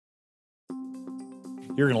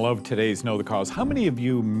You're going to love today's Know the Cause. How many of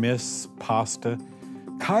you miss pasta?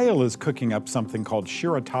 Kyle is cooking up something called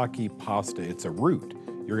shirataki pasta. It's a root.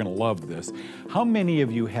 You're going to love this. How many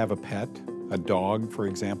of you have a pet? A dog, for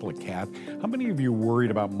example, a cat. How many of you are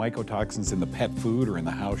worried about mycotoxins in the pet food or in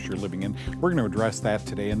the house you're living in? We're going to address that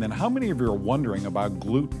today. And then how many of you are wondering about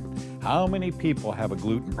gluten? How many people have a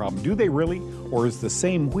gluten problem? Do they really? Or is the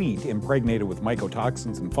same wheat impregnated with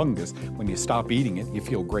mycotoxins and fungus? When you stop eating it, you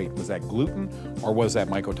feel great. Was that gluten or was that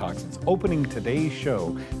mycotoxins? Opening today's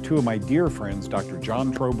show, two of my dear friends, Dr.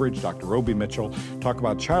 John Trowbridge, Dr. Roby Mitchell, talk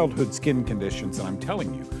about childhood skin conditions. And I'm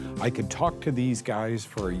telling you, I could talk to these guys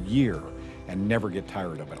for a year and never get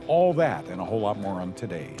tired of it. All that and a whole lot more on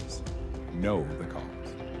today's Know the Cause.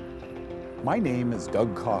 My name is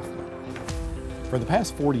Doug Kaufman. For the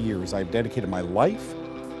past 40 years, I've dedicated my life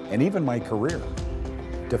and even my career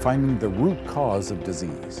to finding the root cause of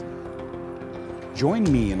disease. Join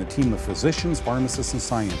me in a team of physicians, pharmacists, and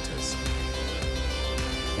scientists,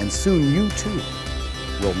 and soon you too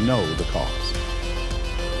will know the cause.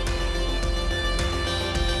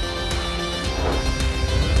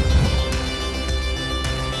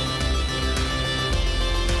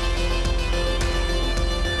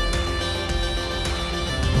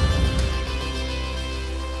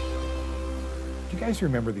 You guys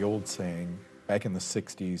remember the old saying back in the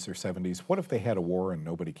 60s or 70s, what if they had a war and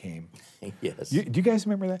nobody came? Yes. Do you guys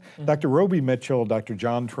remember that? Mm-hmm. Dr. Roby Mitchell, Dr.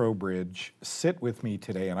 John Trowbridge sit with me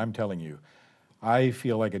today, and I'm telling you, I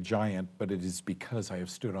feel like a giant, but it is because I have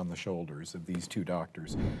stood on the shoulders of these two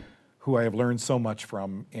doctors who I have learned so much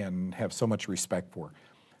from and have so much respect for.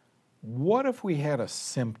 What if we had a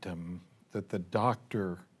symptom that the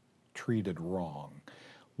doctor treated wrong?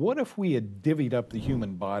 What if we had divvied up the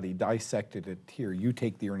human body, dissected it here? You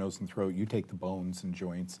take the ear, nose, and throat, you take the bones and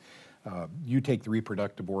joints, you take the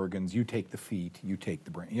reproductive organs, you take the feet, you take the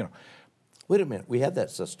brain, you know. Wait a minute, we had that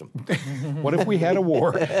system. What if we had a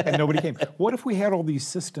war and nobody came? What if we had all these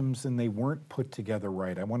systems and they weren't put together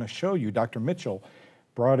right? I want to show you, Dr. Mitchell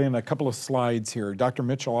brought in a couple of slides here. Dr.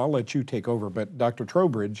 Mitchell, I'll let you take over, but Dr.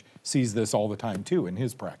 Trowbridge sees this all the time too in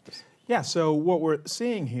his practice. Yeah, so what we're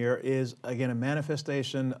seeing here is, again, a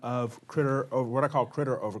manifestation of what I call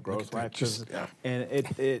critter overgrowth, right?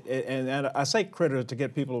 And I say critter to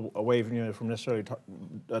get people away from necessarily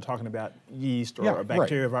talking about yeast or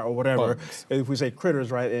bacteria or whatever. Bugs. If we say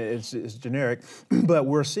critters, right, it's generic. But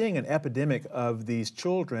we're seeing an epidemic of these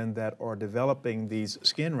children that are developing these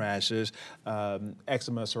skin rashes,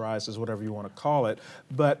 eczema, psoriasis, whatever you want to call it.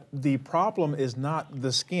 But the problem is not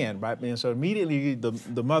the skin, right? And so immediately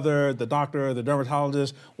the mother, the doctor, the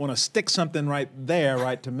dermatologist want to stick something right there,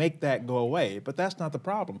 right, to make that go away. But that's not the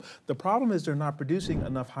problem. The problem is they're not producing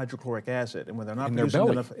enough hydrochloric acid. And when they're not producing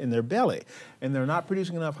enough in their belly, and they're not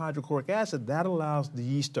producing enough hydrochloric acid, that allows the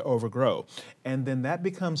yeast to overgrow. And then that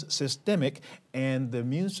becomes systemic, and the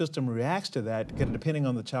immune system reacts to that, depending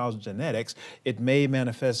on the child's genetics. It may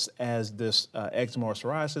manifest as this eczema or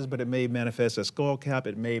psoriasis, but it may manifest as skull cap.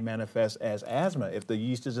 It may manifest as asthma if the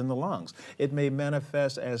yeast is in the lungs. It may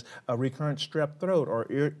manifest as a recurrent strep throat or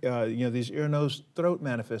these ear, nose, throat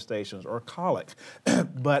manifestations or colic.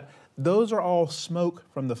 But those are all smoke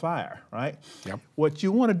from the fire, right? Yep. What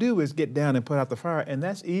you want to do is get down and put out the fire, and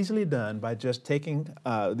that's easily done by just taking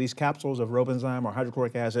these capsules of robenzyme or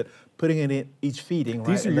hydrochloric acid, putting it in each feeding, right?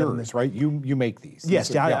 These are yours, right? You make these.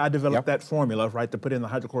 Yes, I developed that formula, right, to put in the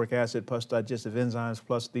hydrochloric acid plus digestive enzymes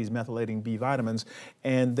plus these methylating B vitamins,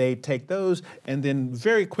 and they take those, and then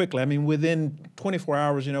very quickly, I mean, within 24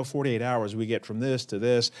 hours, 48 hours, we get from this to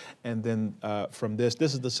this, and then from this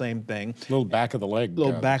is the same thing. Little back of the leg.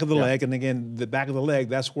 Back of the leg, and again, the back of the leg,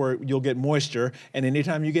 that's where you'll get moisture, and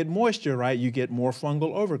anytime you get moisture, right, you get more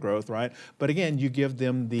fungal overgrowth, right? But again, you give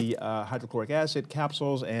them the hydrochloric acid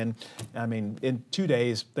capsules, and I mean, in 2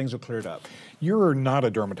 days, things are cleared up. You're not a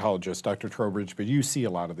dermatologist, Dr. Trowbridge, but you see a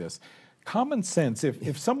lot of this. Common sense,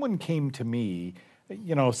 if someone came to me,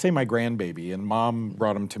 say my grandbaby, and mom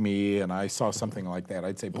brought him to me, and I saw something like that,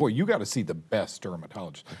 I'd say, boy, you got to see the best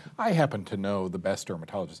dermatologist. I happen to know the best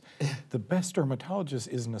dermatologist. The best dermatologist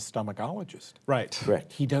isn't a stomacologist. Right.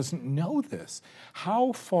 Correct. He doesn't know this.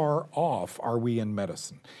 How far off are we in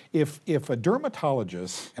medicine? If a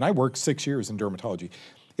dermatologist, and I worked 6 years in dermatology,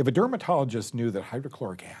 if a dermatologist knew that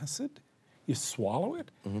hydrochloric acid, you swallow it,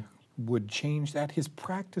 would change that, his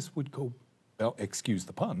practice would go, excuse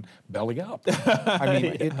the pun, belly up. I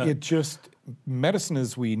mean, it just, medicine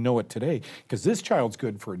as we know it today, because this child's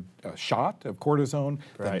good for a shot of cortisone,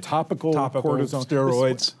 then topical cortisone.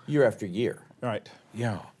 Steroids. Year after year. Right.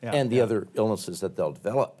 Yeah. And the other illnesses that they'll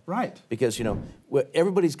develop. Right. Because,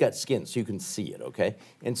 everybody's got skin, so you can see it, okay?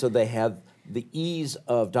 And so they have the ease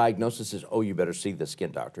of diagnosis is, oh, you better see the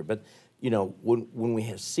skin doctor. But, you know, when we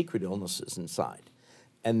have secret illnesses inside,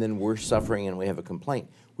 and then we're suffering and we have a complaint,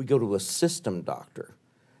 we go to a system doctor,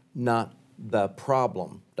 not the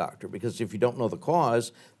problem doctor. Because if you don't know the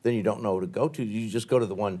cause, then you don't know who to go to. You just go to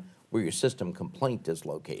the one where your system complaint is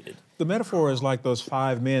located. The metaphor is like those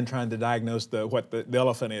 5 men trying to diagnose what the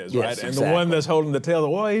elephant is, Yes, right? And exactly. the one that's holding the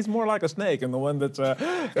tail, well, he's more like a snake. And the one that's,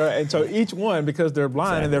 and so each one, because they're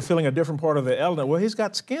blind and they're feeling a different part of the elephant, well, he's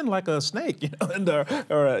got skin like a snake, you know, in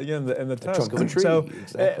the tusk. Trunk of a tree, So,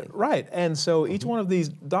 exactly. right, and so each one of these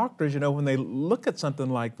doctors, you know, when they look at something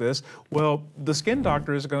like this, well, the skin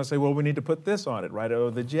doctor is going to say, well, we need to put this on it, right? Or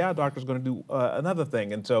the GI doctor is going to do another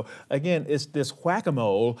thing. And so, again, it's this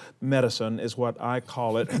whack-a-mole medicine is what I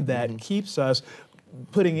call it that keeps us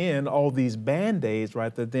putting in all these Band-Aids,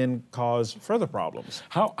 right, that then cause further problems.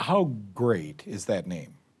 How great is that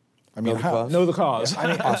name? I mean, Know the cause? Know the cause. I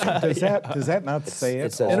mean, does that not say it?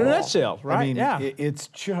 it says In a all. nutshell, right? I mean, yeah. it's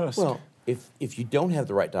just Well, if you don't have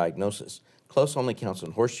the right diagnosis, close only counts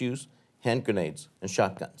on horseshoes, hand grenades, and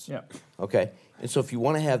shotguns. Yeah. Okay? And so if you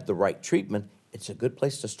want to have the right treatment, it's a good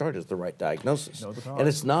place to start is the right diagnosis. Know the cause. And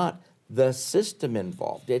it's not the system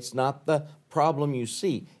involved. It's not the problem you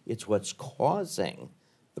see. It's what's causing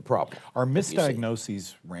the problem. are that you see.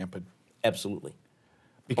 misdiagnoses rampant? Absolutely.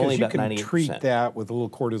 Because Only you about can treat 98%. that with a little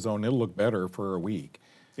cortisone, it'll look better for a week,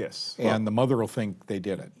 Yes. and the mother will think they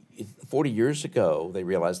did it. 40 years ago, they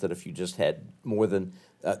realized that if you just had more than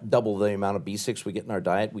double the amount of B6 we get in our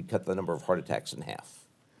diet, we'd cut the number of heart attacks in half.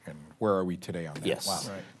 And where are we today on that? Yes.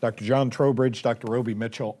 Wow. Right. Dr. John Trowbridge, Dr. Roby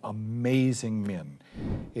Mitchell, amazing men.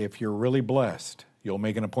 If you're really blessed, you'll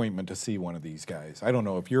make an appointment to see one of these guys. I don't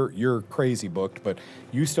know if you're crazy booked, but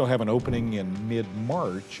you still have an opening in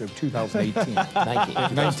mid-March of 2018.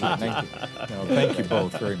 19. 19. No, thank you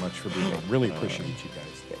both very much for being here. Really appreciate you guys.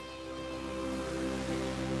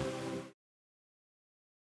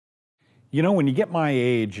 You know, when you get my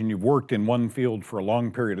age and you've worked in one field for a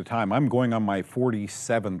long period of time, I'm going on my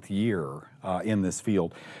 47th year in this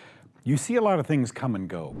field, you see a lot of things come and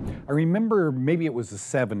go. I remember maybe it was the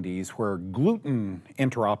 70s where gluten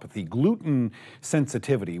enteropathy, gluten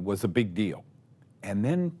sensitivity was a big deal. And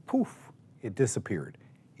then, poof, it disappeared.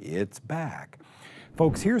 It's back.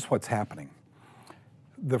 Folks, here's what's happening.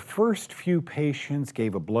 The first few patients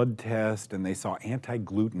gave a blood test and they saw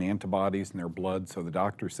anti-gluten antibodies in their blood, so the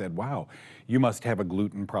doctor said, wow, you must have a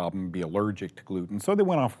gluten problem, be allergic to gluten. So they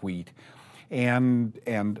went off wheat and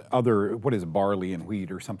other, what is it, barley and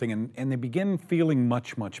wheat or something, and they begin feeling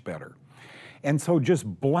much, much better. And so just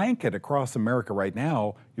blanket across America right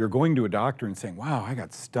now, you're going to a doctor and saying, wow, I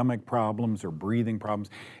got stomach problems or breathing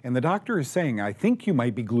problems. And the doctor is saying, I think you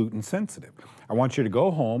might be gluten sensitive. I want you to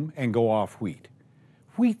go home and go off wheat.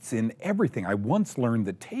 Wheat's in everything. I once learned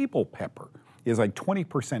that table pepper is like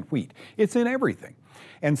 20% wheat. It's in everything.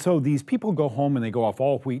 And so these people go home and they go off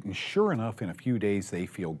all wheat, and sure enough, in a few days, they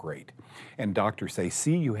feel great. And doctors say,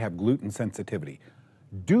 see, you have gluten sensitivity.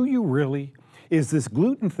 Do you really? Is this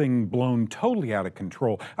gluten thing blown totally out of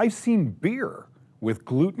control? I've seen beer with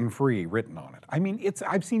gluten-free written on it. I mean,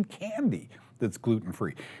 I've seen candy that's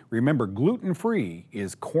gluten-free. Remember, gluten-free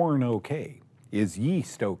is corn okay, is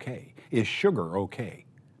yeast okay, is sugar okay.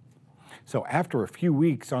 So after a few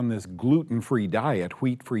weeks on this gluten-free diet,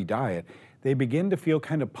 wheat-free diet, they begin to feel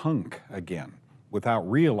kind of punk again without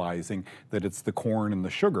realizing that it's the corn and the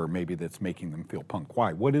sugar maybe that's making them feel punk.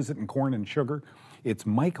 Why? What is it in corn and sugar? It's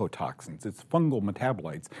mycotoxins, it's fungal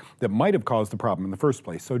metabolites that might have caused the problem in the first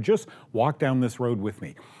place. So just walk down this road with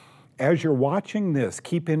me. As you're watching this,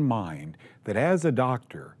 keep in mind that as a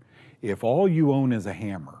doctor, if all you own is a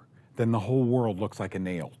hammer, then the whole world looks like a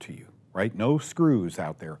nail to you, right? No screws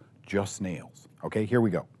out there, just nails. Okay, here we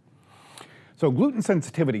go. So gluten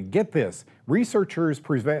sensitivity, get this, researchers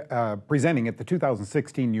presenting at the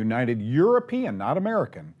 2016 United European, not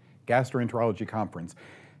American, Gastroenterology Conference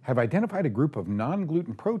have identified a group of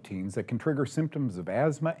non-gluten proteins that can trigger symptoms of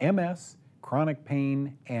asthma, MS, chronic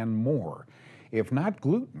pain, and more. If not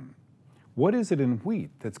gluten, what is it in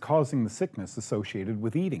wheat that's causing the sickness associated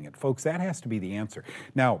with eating it? Folks, that has to be the answer.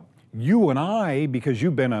 Now, you and I, because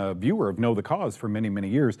you've been a viewer of Know the Cause for many, many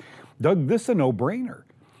years, Doug, this is a no-brainer.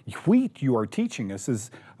 Wheat, you are teaching us,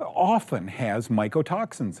 often has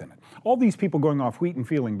mycotoxins in it. All these people going off wheat and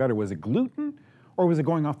feeling better, was it gluten or was it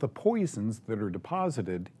going off the poisons that are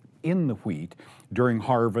deposited in the wheat during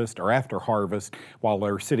harvest or after harvest while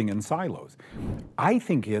they're sitting in silos? I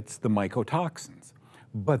think it's the mycotoxins,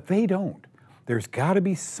 but they don't. There's got to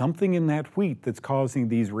be something in that wheat that's causing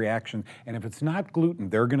these reactions, and if it's not gluten,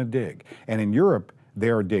 they're going to dig. And in Europe, they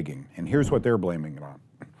are digging, and here's what they're blaming it on.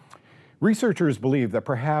 Researchers believe that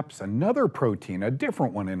perhaps another protein, a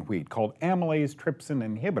different one in wheat, called amylase trypsin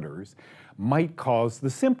inhibitors, might cause the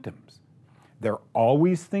symptoms. They're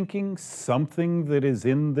always thinking something that is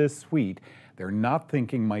in this wheat. They're not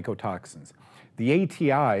thinking mycotoxins. The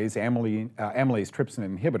ATIs, amylase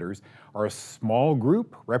trypsin inhibitors, are a small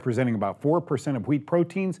group representing about 4% of wheat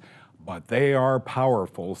proteins, but they are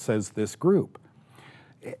powerful, says this group.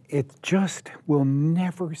 It just will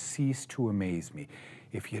never cease to amaze me.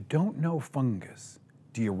 If you don't know fungus,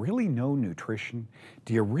 do you really know nutrition?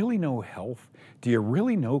 Do you really know health? Do you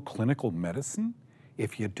really know clinical medicine?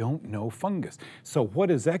 If you don't know fungus. So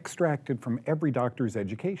what is extracted from every doctor's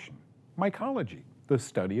education? Mycology, the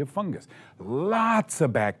study of fungus. Lots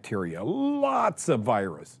of bacteria, lots of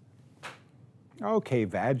virus. Okay,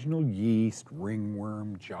 vaginal yeast,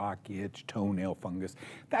 ringworm, jock itch, toenail fungus.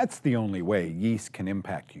 That's the only way yeast can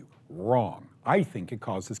impact you. Wrong. I think it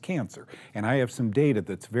causes cancer. And I have some data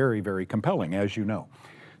that's very, very compelling, as you know.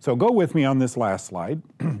 So go with me on this last slide.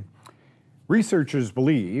 Researchers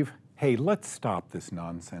believe, hey, let's stop this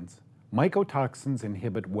nonsense. Mycotoxins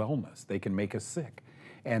inhibit wellness. They can make us sick,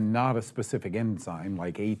 and not a specific enzyme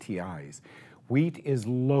like ATIs. Wheat is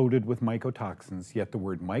loaded with mycotoxins, yet the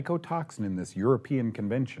word mycotoxin in this European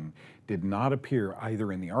convention did not appear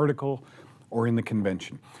either in the article or in the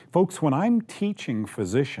convention. Folks, when I'm teaching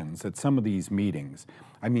physicians at some of these meetings,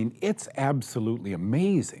 I mean, it's absolutely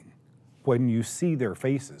amazing when you see their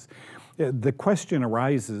faces. The question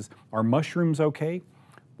arises, are mushrooms okay?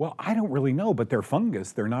 Well, I don't really know, but they're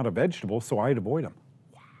fungus, they're not a vegetable, so I'd avoid them.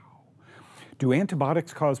 Do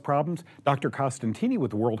antibiotics cause problems? Dr. Costantini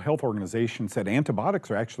with the World Health Organization said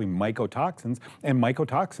antibiotics are actually mycotoxins, and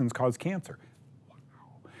mycotoxins cause cancer. Wow.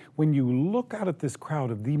 When you look out at this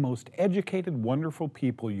crowd of the most educated, wonderful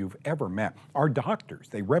people you've ever met, our doctors,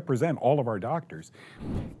 they represent all of our doctors,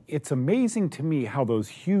 it's amazing to me how those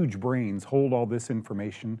huge brains hold all this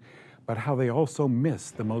information, but how they also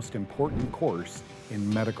miss the most important course in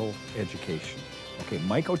medical education. Okay,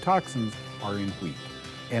 mycotoxins are in wheat.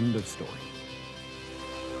 End of story.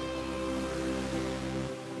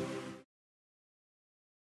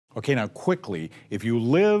 Okay, now quickly, if you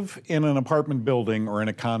live in an apartment building or in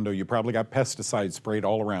a condo, you probably got pesticides sprayed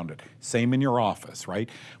all around it. Same in your office, right?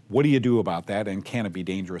 What do you do about that, and can it be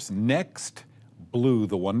dangerous? Next, Blue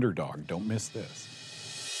the Wonder Dog. Don't miss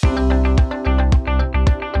this.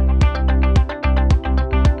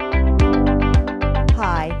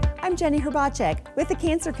 Hi, I'm Jenny Herbacek with the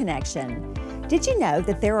Cancer Connection. Did you know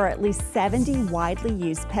that there are at least 70 widely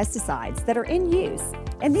used pesticides that are in use?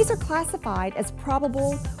 And these are classified as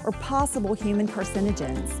probable or possible human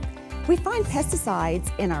carcinogens. We find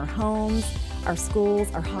pesticides in our homes, our schools,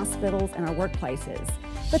 our hospitals, and our workplaces.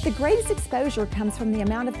 But the greatest exposure comes from the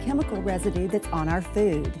amount of chemical residue that's on our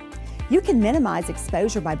food. You can minimize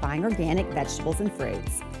exposure by buying organic vegetables and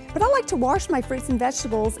fruits. But I like to wash my fruits and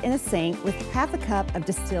vegetables in a sink with half a cup of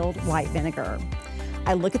distilled white vinegar.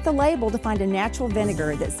 I look at the label to find a natural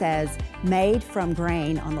vinegar that says made from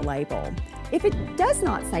grain on the label. If it does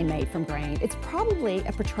not say made from grain, it's probably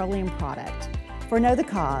a petroleum product. For Know the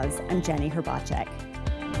Cause, I'm Jenny Herbacek.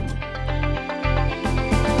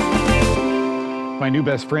 My new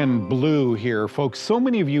best friend, Blue, here. Folks, so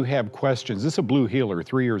many of you have questions. This is a blue heeler,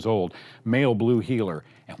 3 years old, male blue heeler.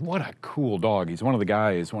 And what a cool dog. He's one of the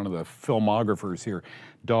guys, one of the filmographers here,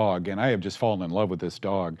 dog. And I have just fallen in love with this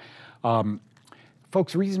dog.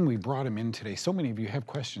 Folks, the reason we brought him in today, so many of you have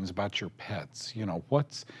questions about your pets. You know,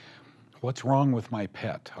 what's wrong with my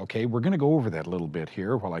pet? Okay, we're gonna go over that a little bit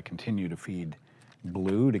here while I continue to feed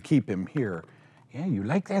Blue to keep him here. Yeah, you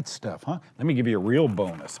like that stuff, huh? Let me give you a real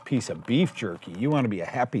bonus, piece of beef jerky. You wanna be a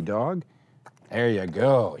happy dog? There you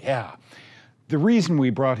go, yeah. The reason we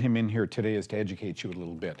brought him in here today is to educate you a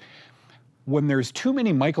little bit. When there's too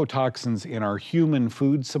many mycotoxins in our human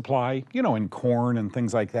food supply, you know, in corn and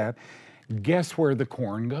things like that, guess where the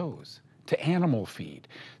corn goes? To animal feed.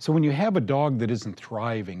 So when you have a dog that isn't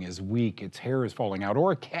thriving, is weak, its hair is falling out,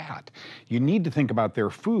 or a cat, you need to think about their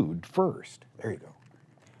food first. There you go.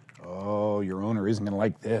 Oh, your owner isn't gonna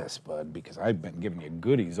like this, bud, because I've been giving you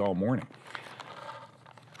goodies all morning.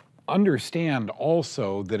 Understand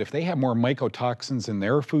also that if they have more mycotoxins in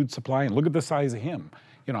their food supply, and look at the size of him,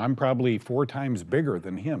 you know, I'm probably 4 times bigger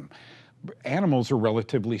than him. Animals are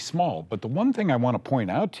relatively small, but the one thing I want to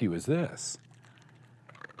point out to you is this,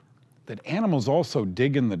 that animals also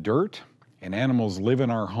dig in the dirt, and animals live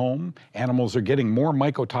in our home. Animals are getting more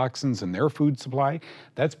mycotoxins in their food supply.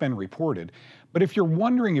 That's been reported. But if you're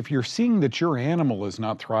wondering, if you're seeing that your animal is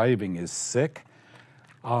not thriving, is sick,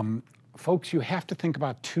 folks, you have to think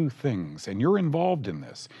about 2 things, and you're involved in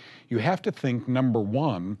this. You have to think, number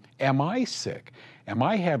 1, am I sick? Am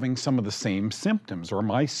I having some of the same symptoms, or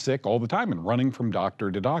am I sick all the time and running from doctor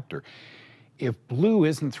to doctor? If Blue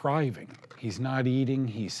isn't thriving, he's not eating,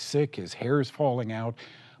 he's sick, his hair's falling out,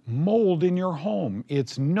 mold in your home,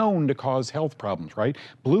 it's known to cause health problems, right?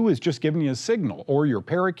 Blue is just giving you a signal, or your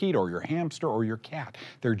parakeet, or your hamster, or your cat.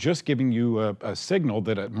 They're just giving you a signal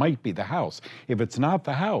that it might be the house. If it's not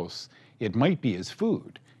the house, it might be his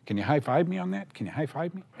food. Can you high-five me on that? Can you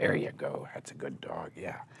high-five me? There you go. That's a good dog,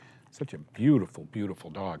 yeah. Such a beautiful, beautiful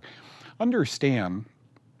dog. Understand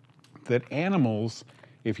that animals,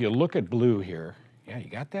 if you look at Blue here, yeah, you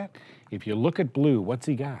got that? If you look at Blue, what's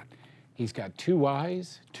he got? He's got 2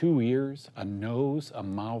 eyes, 2 ears, a nose, a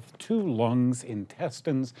mouth, 2 lungs,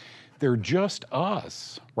 intestines. They're just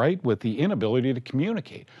us, right? With the inability to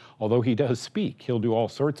communicate. Although he does speak, he'll do all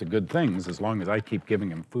sorts of good things as long as I keep giving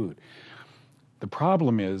him food. The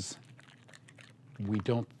problem is, we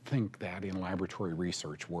don't think that in laboratory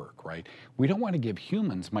research work, right? We don't want to give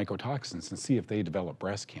humans mycotoxins and see if they develop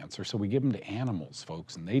breast cancer, so we give them to animals,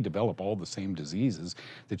 folks, and they develop all the same diseases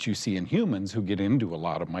that you see in humans who get into a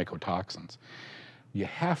lot of mycotoxins. You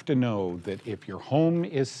have to know that if your home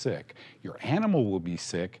is sick, your animal will be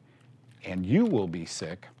sick, and you will be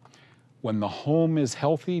sick. When the home is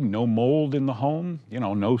healthy, no mold in the home,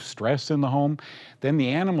 no stress in the home, then the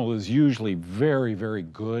animal is usually very, very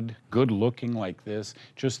good looking like this,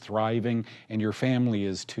 just thriving, and your family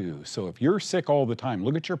is too. So if you're sick all the time,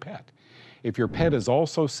 look at your pet. If your pet is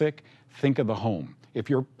also sick, think of the home. If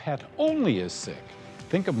your pet only is sick,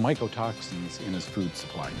 think of mycotoxins in his food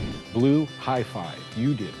supply. Blue, high five.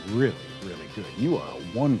 You did really, really good. You are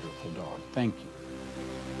a wonderful dog. Thank you.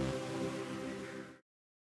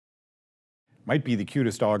 Might be the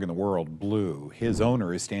cutest dog in the world, Blue. His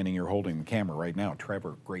owner is standing here holding the camera right now.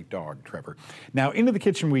 Trevor, great dog, Trevor. Now, into the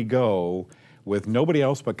kitchen we go with nobody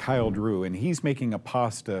else but Kyle Drew, and he's making a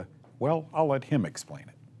pasta. Well, I'll let him explain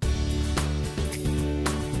it.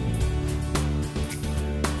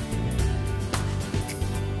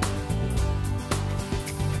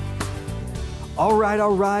 All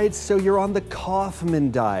right, so you're on the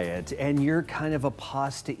Kaufman diet, and you're kind of a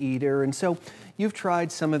pasta eater, and so you've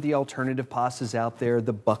tried some of the alternative pastas out there,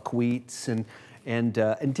 the buckwheats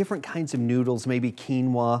and different kinds of noodles, maybe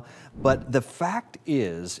quinoa. But the fact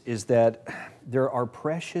is that there are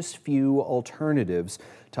precious few alternatives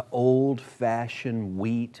to old-fashioned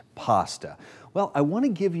wheat pasta. Well, I want to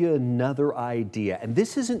give you another idea, and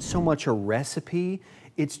this isn't so much a recipe,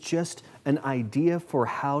 it's just an idea for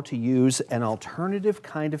how to use an alternative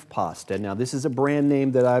kind of pasta. Now, this is a brand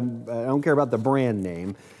name that I don't care about the brand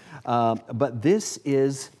name, but this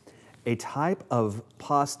is a type of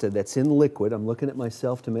pasta that's in liquid. I'm looking at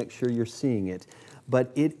myself to make sure you're seeing it,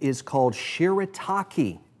 but it is called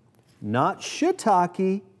shirataki. Not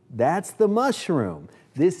shiitake, that's the mushroom.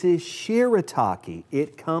 This is shirataki.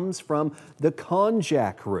 It comes from the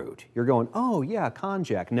konjac root. You're going, oh yeah,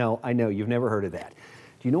 konjac. No, I know, you've never heard of that.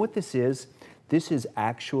 Do you know what this is? This is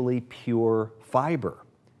actually pure fiber,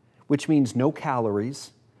 which means no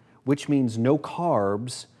calories, which means no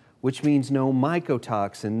carbs, which means no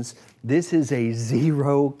mycotoxins. This is a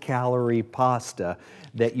 0-calorie pasta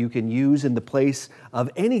that you can use in the place of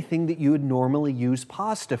anything that you would normally use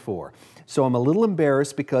pasta for. So I'm a little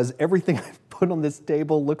embarrassed because everything I've put on this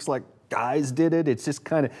table looks like guys did it. It's just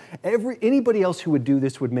kind of, anybody else who would do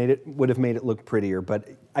this would have made it look prettier, but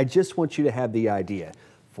I just want you to have the idea.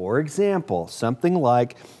 For example, something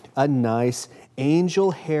like a nice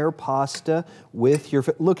angel hair pasta with your,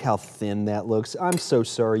 look how thin that looks. I'm so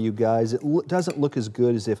sorry, you guys. It doesn't look as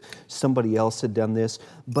good as if somebody else had done this,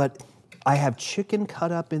 but I have chicken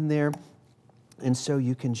cut up in there, and so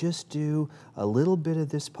you can just do a little bit of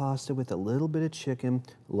this pasta with a little bit of chicken.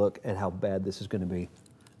 Look at how bad this is going to be.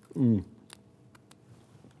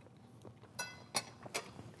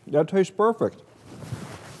 That tastes perfect.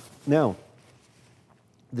 Now,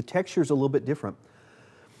 the texture is a little bit different.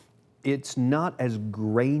 It's not as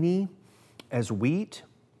grainy as wheat.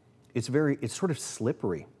 It's sort of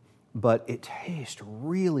slippery, but it tastes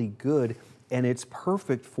really good, and it's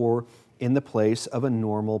perfect for in the place of a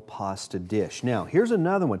normal pasta dish. Now, here's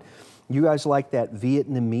another one. You guys like that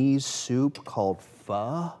Vietnamese soup called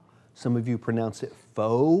pho? Some of you pronounce it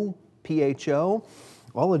pho, P-H-O.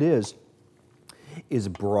 All it is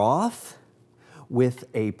broth with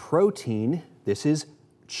a protein. This is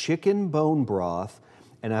chicken bone broth,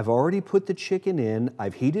 and I've already put the chicken in.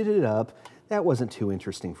 I've heated it up. That wasn't too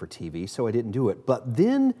interesting for TV, so I didn't do it. But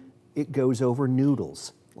then it goes over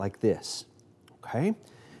noodles like this, okay?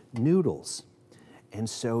 Noodles. And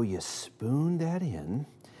so you spoon that in.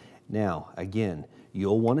 Now, again,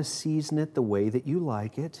 you'll want to season it the way that you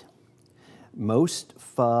like it. Most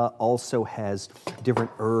pho also has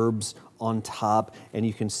different herbs on top, and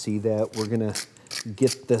you can see that. We're gonna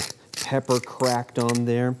get the pepper cracked on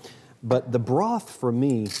there. But the broth for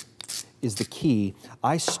me is the key.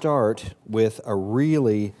 I start with a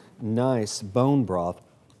really nice bone broth,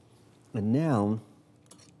 and now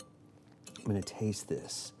I'm gonna taste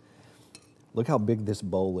this. Look how big this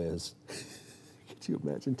bowl is. Could you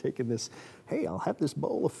imagine taking this? Hey, I'll have this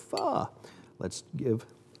bowl of pho. Let's give.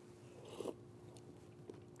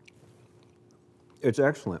 It's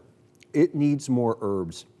excellent. It needs more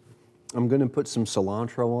herbs. I'm gonna put some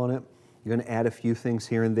cilantro on it. You're gonna add a few things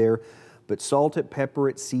here and there, but salt it, pepper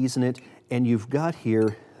it, season it, and you've got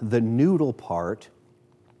here the noodle part,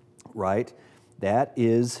 right? That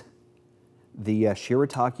is the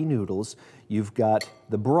shirataki noodles. You've got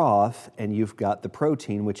the broth, and you've got the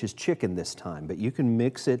protein, which is chicken this time, but you can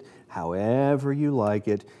mix it however you like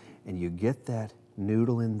it, and you get that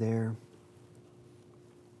noodle in there.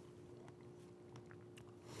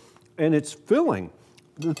 And it's filling.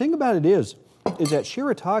 The thing about it is that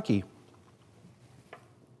shirataki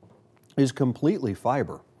is completely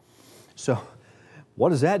fiber. So what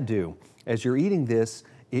does that do? As you're eating this,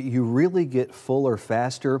 you really get fuller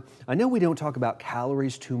faster. I know we don't talk about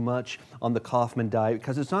calories too much on the Kaufman diet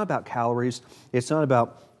because it's not about calories. It's not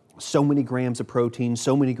about so many grams of protein,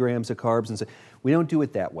 so many grams of carbs. And so we don't do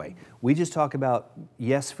it that way. We just talk about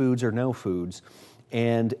yes foods or no foods.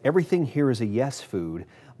 And everything here is a yes food.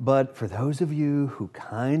 But for those of you who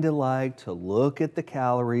kind of like to look at the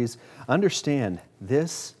calories, understand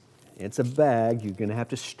this, it's a bag. You're gonna have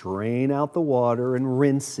to strain out the water and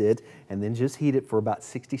rinse it and then just heat it for about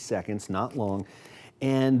 60 seconds, not long.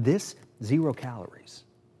 And this, 0 calories.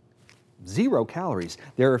 0 calories.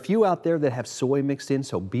 There are a few out there that have soy mixed in,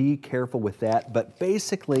 so be careful with that. But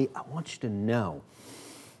basically, I want you to know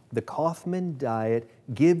the Kaufman diet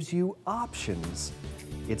gives you options.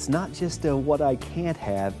 It's not just a what I can't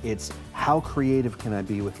have, it's how creative can I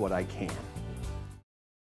be with what I can.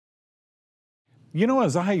 You know,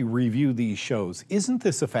 as I review these shows, isn't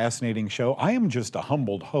this a fascinating show? I am just a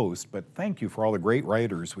humbled host, but thank you for all the great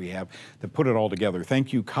writers we have that put it all together.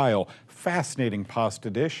 Thank you, Kyle. Fascinating pasta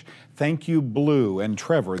dish. Thank you, Blue, and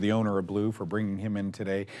Trevor, the owner of Blue, for bringing him in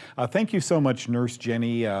today. Thank you so much, Nurse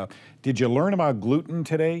Jenny. Did you learn about gluten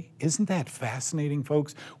today? Isn't that fascinating,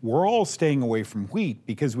 folks? We're all staying away from wheat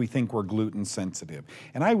because we think we're gluten sensitive.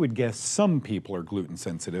 And I would guess some people are gluten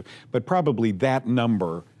sensitive, but probably that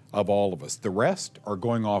number of all of us. The rest are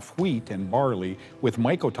going off wheat and barley with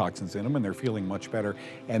mycotoxins in them, and they're feeling much better,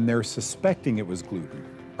 and they're suspecting it was gluten.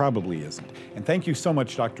 Probably isn't. And thank you so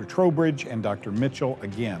much, Dr. Trowbridge and Dr. Mitchell,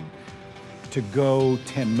 again. To go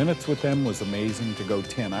 10 minutes with them was amazing. To go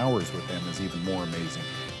 10 hours with them is even more amazing.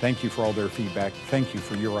 Thank you for all their feedback. Thank you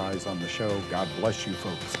for your eyes on the show. God bless you,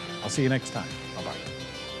 folks. I'll see you next time. Bye-bye.